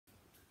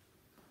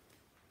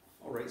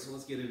so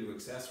let's get into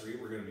accessory.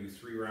 We're going to do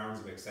 3 rounds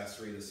of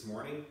accessory this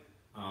morning.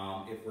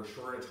 If we're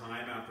short of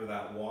time after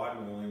that WOD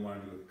and we only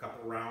want to do a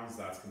couple rounds,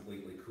 that's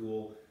completely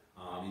cool.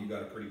 You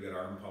got a pretty good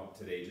arm pump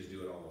today, just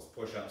doing all those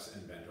push-ups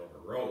and bent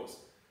over rows.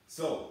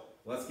 So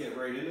let's get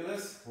right into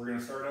this. We're going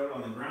to start out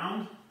on the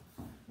ground.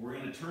 We're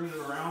going to turn it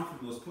around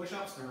from those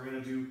push-ups and we're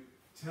going to do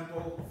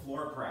tempo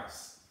floor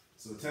press.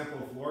 So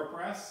tempo floor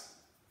press,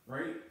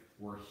 right?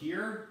 We're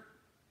here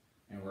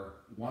and we're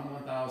 1,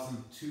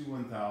 1,000, 2,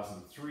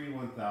 1,000, 3,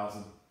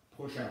 1,000,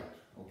 push out,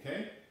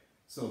 okay?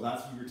 So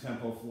that's your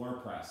tempo floor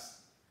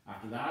press.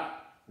 After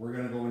that, we're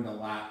going to go into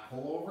lat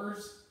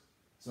pullovers.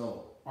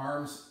 So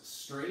arms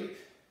straight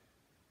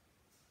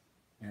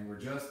and we're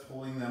just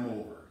pulling them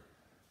over.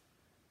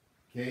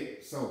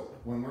 Okay, so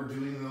when we're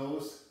doing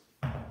those,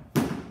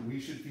 we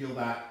should feel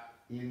that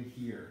in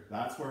here.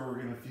 That's where we're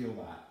going to feel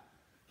that.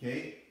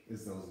 Okay,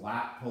 is those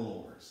lat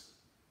pullovers.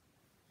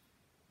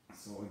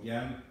 So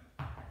again,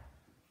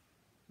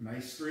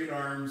 nice straight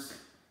arms,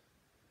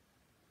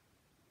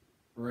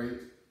 right?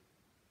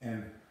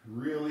 And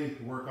really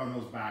work on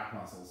those back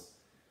muscles.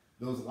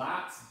 Those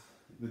lats,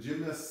 the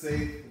gymnasts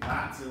say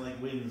lats are like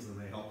wings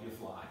and they help you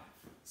fly.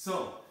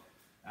 So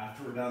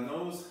after we're done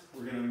those,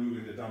 we're going to move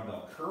into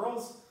dumbbell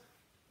curls.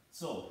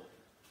 So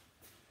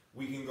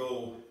we can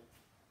go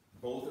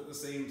both at the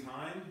same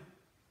time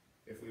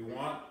if we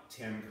want,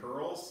 10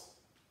 curls.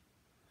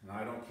 And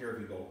I don't care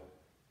if you go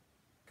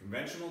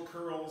conventional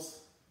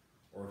curls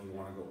or if you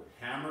want to go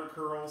hammer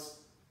curls.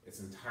 It's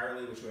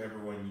entirely whichever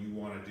one you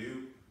want to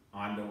do.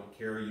 I don't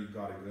care, you've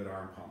got a good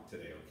arm pump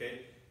today,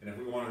 okay? And if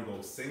we want to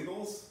go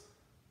singles,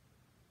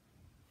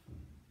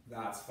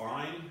 that's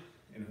fine.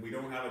 And if we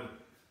don't have a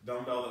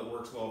dumbbell that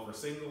works well for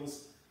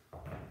singles,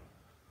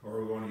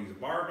 or we want to use a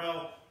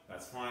barbell,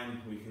 that's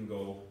fine. We can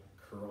go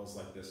curls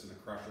like this in a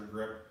crusher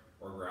grip,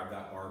 or grab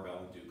that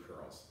barbell and do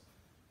curls.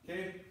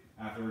 Okay,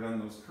 after we're done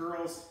those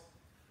curls,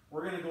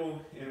 we're going to go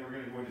and we're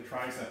going to go into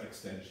tricep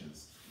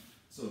extensions.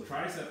 So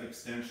tricep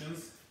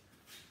extensions,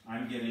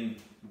 I'm getting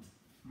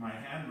my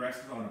hand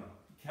rested on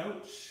a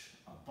couch,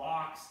 a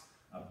box,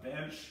 a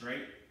bench,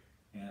 right?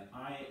 And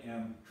I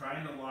am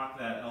trying to lock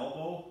that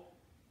elbow,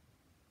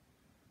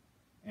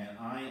 and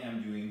I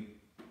am doing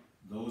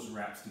those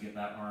reps to get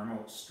that arm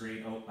out,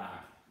 straight out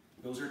back.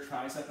 Those are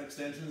tricep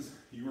extensions.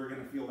 You are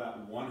going to feel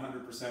that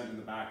 100% in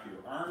the back of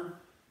your arm.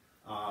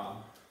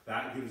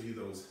 That gives you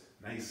those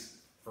nice,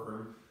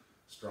 firm,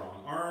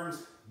 strong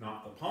arms,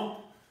 not the pump,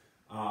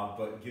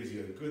 but gives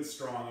you a good,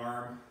 strong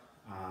arm.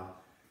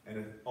 And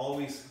it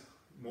always,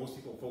 most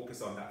people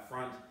focus on that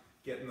front,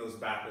 getting those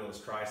back of those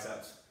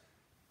triceps,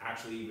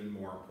 actually even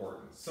more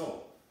important.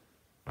 So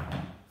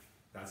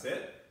that's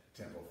it.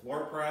 Tempo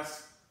floor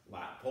press,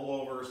 lat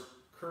pullovers,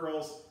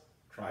 curls,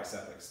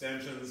 tricep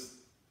extensions.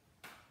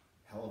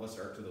 Hell of a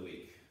start to the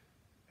week.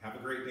 Have a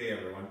great day,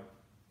 everyone.